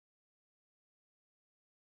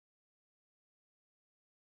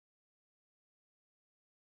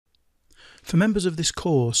For members of this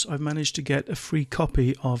course, I've managed to get a free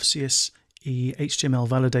copy of CSE HTML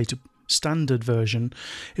Validator standard version.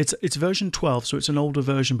 It's version 12, so it's an older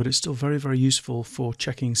version, but it's still very, very useful for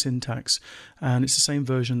checking syntax. And it's the same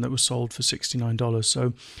version that was sold for $69.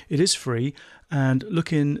 So it is free. And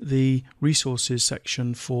look in the resources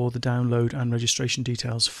section for the download and registration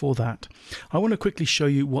details for that. I want to quickly show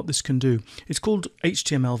you what this can do. It's called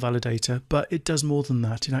HTML Validator, but it does more than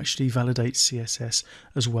that. It actually validates CSS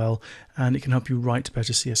as well, and it can help you write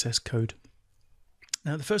better CSS code.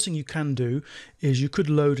 Now, the first thing you can do is you could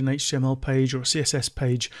load an HTML page or a CSS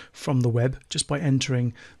page from the web just by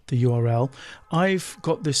entering the URL. I've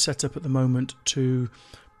got this set up at the moment to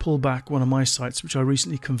pull back one of my sites, which I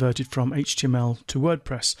recently converted from HTML to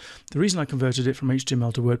WordPress. The reason I converted it from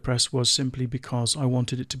HTML to WordPress was simply because I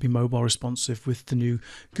wanted it to be mobile responsive with the new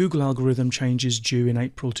Google algorithm changes due in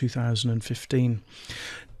April 2015.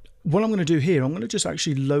 What I'm going to do here, I'm going to just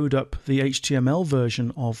actually load up the HTML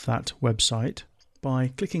version of that website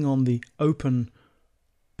by clicking on the Open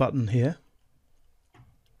button here.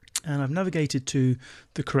 And I've navigated to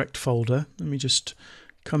the correct folder. Let me just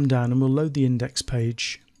come down and we'll load the index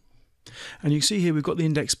page. And you can see here we've got the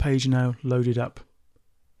index page now loaded up.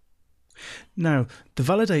 Now, the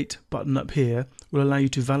Validate button up here will allow you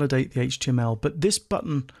to validate the HTML, but this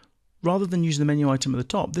button, rather than using the menu item at the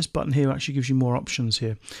top, this button here actually gives you more options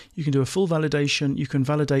here. You can do a full validation, you can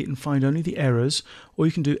validate and find only the errors, or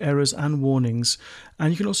you can do errors and warnings. And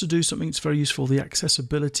you can also do something that's very useful, the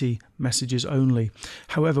accessibility messages only.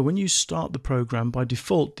 However, when you start the program, by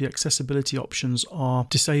default, the accessibility options are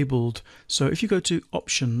disabled. So if you go to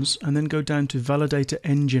Options and then go down to Validator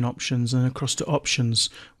Engine Options and across to Options,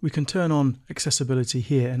 we can turn on accessibility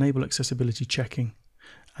here, enable accessibility checking.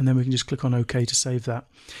 And then we can just click on OK to save that.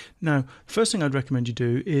 Now, first thing I'd recommend you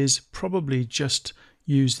do is probably just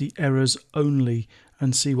use the errors only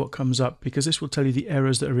and see what comes up, because this will tell you the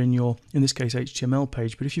errors that are in your, in this case, HTML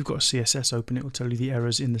page. But if you've got a CSS open, it will tell you the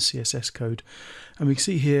errors in the CSS code. And we can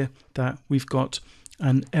see here that we've got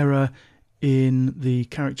an error in the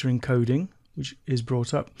character encoding, which is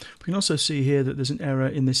brought up. We can also see here that there's an error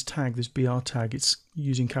in this tag, this BR tag. It's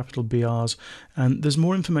using capital BRs, and there's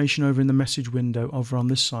more information over in the message window over on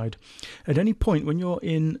this side. At any point when you're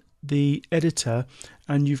in the editor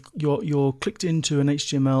and you're clicked into an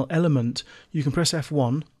HTML element, you can press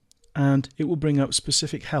F1 and it will bring up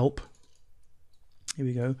specific help. Here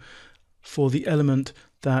we go, for the element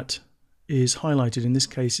that is highlighted. In this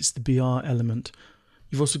case, it's the BR element.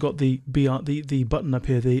 You've also got the BR, the button up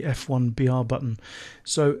here, the F1 BR button.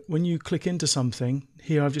 So when you click into something,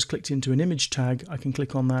 here I've just clicked into an image tag, I can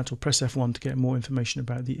click on that or press F1 to get more information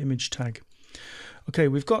about the image tag. Okay,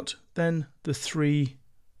 we've got then the three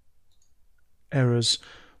errors.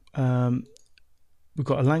 We've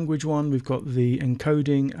got a language one, we've got the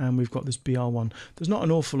encoding, and we've got this BR one. There's not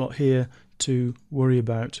an awful lot here to worry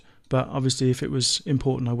about, but obviously if it was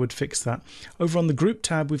important I would fix that. Over on the group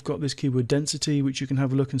tab we've got this keyword density, which you can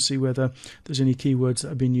have a look and see whether there's any keywords that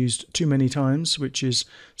have been used too many times, which is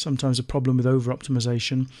sometimes a problem with over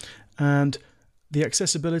optimization. And the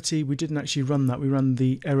accessibility, we didn't actually run that, we ran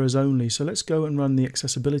the errors only. So let's go and run the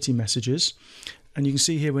accessibility messages. And you can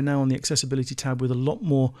see here we're now on the accessibility tab with a lot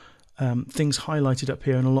more things highlighted up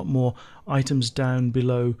here and a lot more items down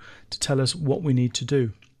below to tell us what we need to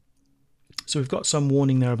do. So we've got some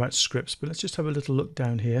warning there about scripts, but let's just have a little look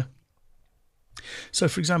down here. So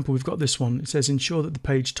for example, we've got this one. It says ensure that the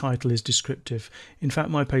page title is descriptive. In fact,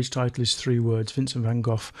 my page title is 3 words, Vincent van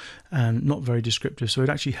Gogh, and not very descriptive, so it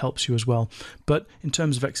actually helps you as well. But in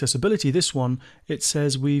terms of accessibility, this one, it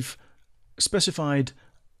says we've specified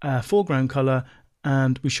a foreground color,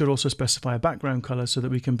 and we should also specify a background color so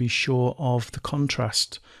that we can be sure of the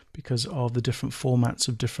contrast because of the different formats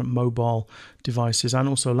of different mobile devices and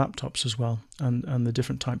also laptops as well, and the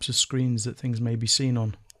different types of screens that things may be seen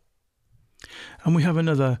on. And we have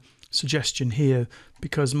another suggestion here,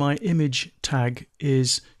 because my image tag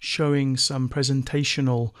is showing some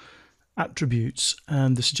presentational attributes,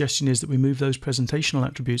 and the suggestion is that we move those presentational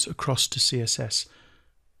attributes across to CSS.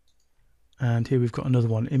 And here we've got another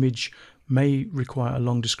one. Image may require a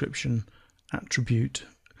long description attribute,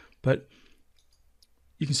 but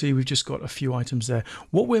you can see we've just got a few items there.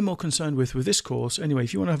 What we're more concerned with this course, anyway,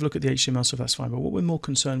 if you want to have a look at the HTML stuff, that's fine, but what we're more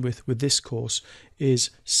concerned with this course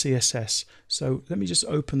is CSS. So let me just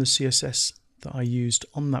open the CSS that I used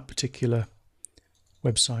on that particular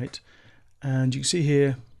website, and you can see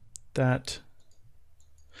here that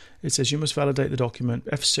it says you must validate the document,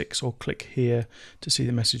 F6, or click here to see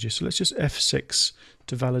the messages. So let's just F6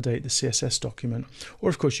 to validate the CSS document. Or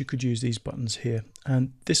of course you could use these buttons here.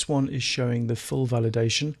 And this one is showing the full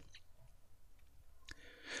validation.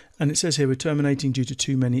 And it says here we're terminating due to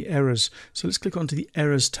too many errors. So let's click onto the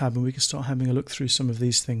errors tab and we can start having a look through some of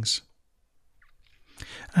these things.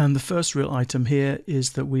 And the first real item here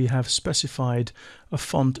is that we have specified a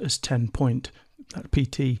font as 10 point, that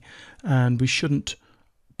PT, and we shouldn't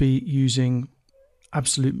be using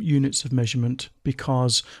absolute units of measurement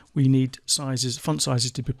because we need font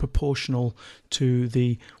sizes to be proportional to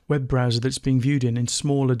the web browser that's being viewed in. In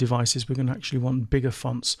smaller devices, we're going to actually want bigger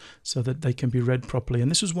fonts so that they can be read properly. And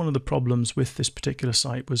this was one of the problems with this particular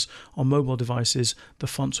site, was on mobile devices, the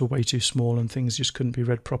fonts were way too small and things just couldn't be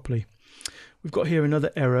read properly. We've got here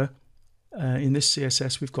another error. In this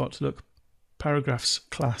CSS, we've got, look, paragraphs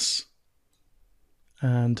class,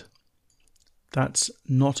 and that's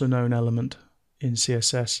not a known element in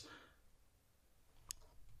CSS.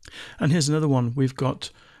 And here's another one. We've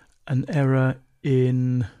got an error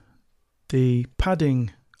in the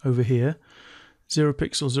padding over here, 0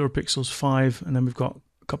 pixels, 0 pixels, 5, and then we've got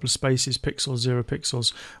a couple of spaces, pixels, 0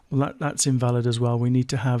 pixels. Well, that's invalid as well. We need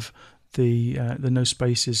to have the no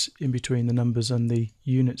spaces in between the numbers and the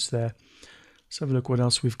units there. Let's have a look what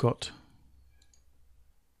else we've got.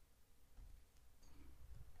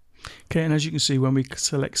 Okay, and as you can see, when we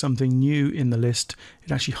select something new in the list,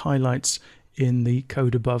 it actually highlights in the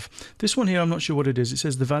code above. This one here, I'm not sure what it is. It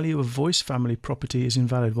says the value of voice family property is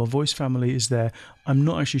invalid. Well, voice family is there. I'm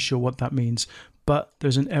not actually sure what that means, but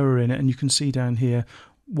there's an error in it, and you can see down here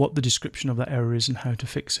what the description of that error is and how to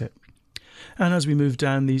fix it. And as we move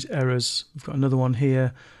down these errors, we've got another one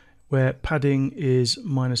here where padding is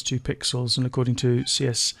 -2 pixels, and according to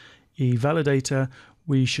CSE Validator,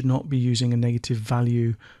 we should not be using a negative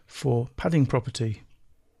value for padding property.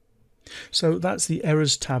 So that's the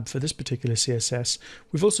errors tab for this particular CSS.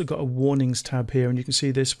 We've also got a warnings tab here, and you can see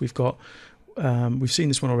this. We've seen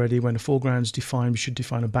this one already. When a foreground is defined, we should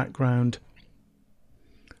define a background.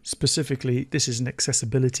 Specifically, this is an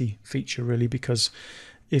accessibility feature really, because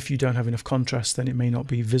if you don't have enough contrast, then it may not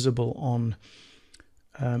be visible on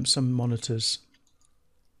some monitors.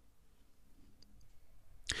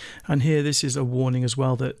 And here, this is a warning as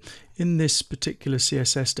well, that in this particular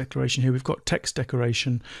CSS declaration here, we've got text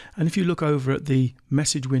decoration. And if you look over at the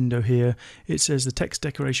message window here, it says the text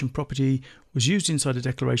decoration property was used inside a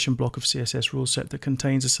declaration block of CSS rule set that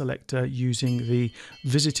contains a selector using the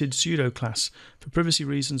visited pseudo class. For privacy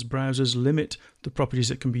reasons, browsers limit the properties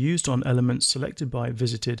that can be used on elements selected by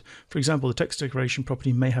visited. For example, the text decoration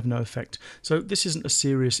property may have no effect. So this isn't a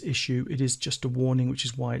serious issue. It is just a warning, which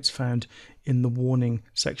is why it's found in the warning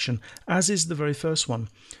section, as is the very first one.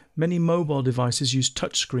 Many mobile devices use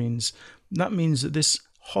touchscreens. That means that this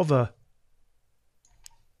hover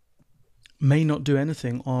may not do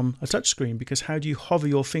anything on a touchscreen, because how do you hover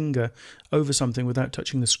your finger over something without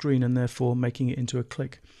touching the screen and therefore making it into a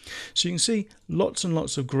click? So you can see lots and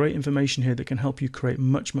lots of great information here that can help you create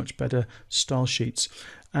much, much better style sheets.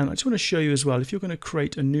 And I just want to show you as well, if you're going to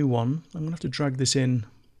create a new one, I'm going to have to drag this in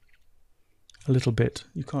a little bit.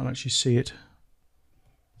 You can't actually see it.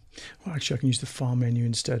 Well, actually, I can use the file menu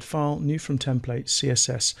instead. File, new from template,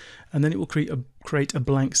 CSS, and then it will create a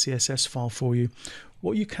blank CSS file for you.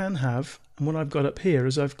 What you can have, and what I've got up here,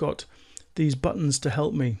 is I've got these buttons to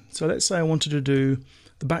help me. So let's say I wanted to do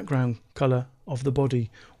the background color of the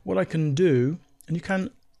body. What I can do, and you can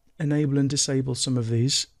enable and disable some of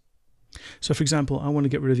these. So for example, I want to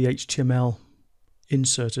get rid of the HTML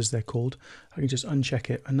insert, as they're called. I can just uncheck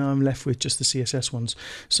it, and now I'm left with just the CSS ones.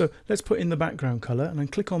 So let's put in the background color, and then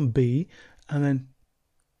click on B, and then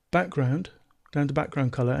background, down to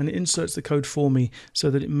background color, and it inserts the code for me so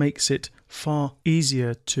that it makes it far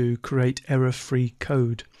easier to create error-free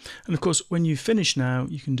code. And of course, when you finish now,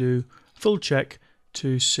 you can do full check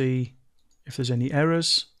to see if there's any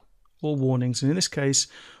errors or warnings. And in this case,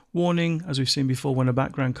 warning, as we've seen before, when a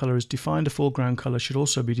background color is defined, a foreground color should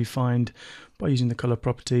also be defined by using the color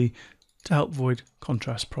property to help avoid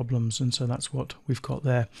contrast problems. And so that's what we've got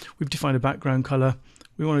there. We've defined a background color.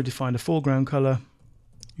 We want to define a foreground color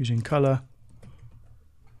using color.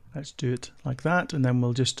 Let's do it like that, and then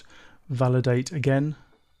we'll just validate again,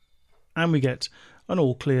 and we get an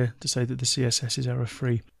all clear to say that the CSS is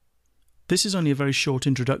error-free. This is only a very short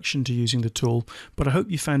introduction to using the tool, but I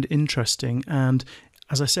hope you found it interesting. And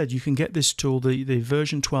as I said, you can get this tool, the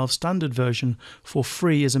version 12 standard version, for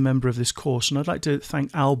free as a member of this course. And I'd like to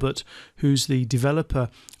thank Albert, who's the developer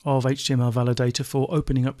of HTML Validator, for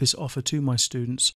opening up this offer to my students.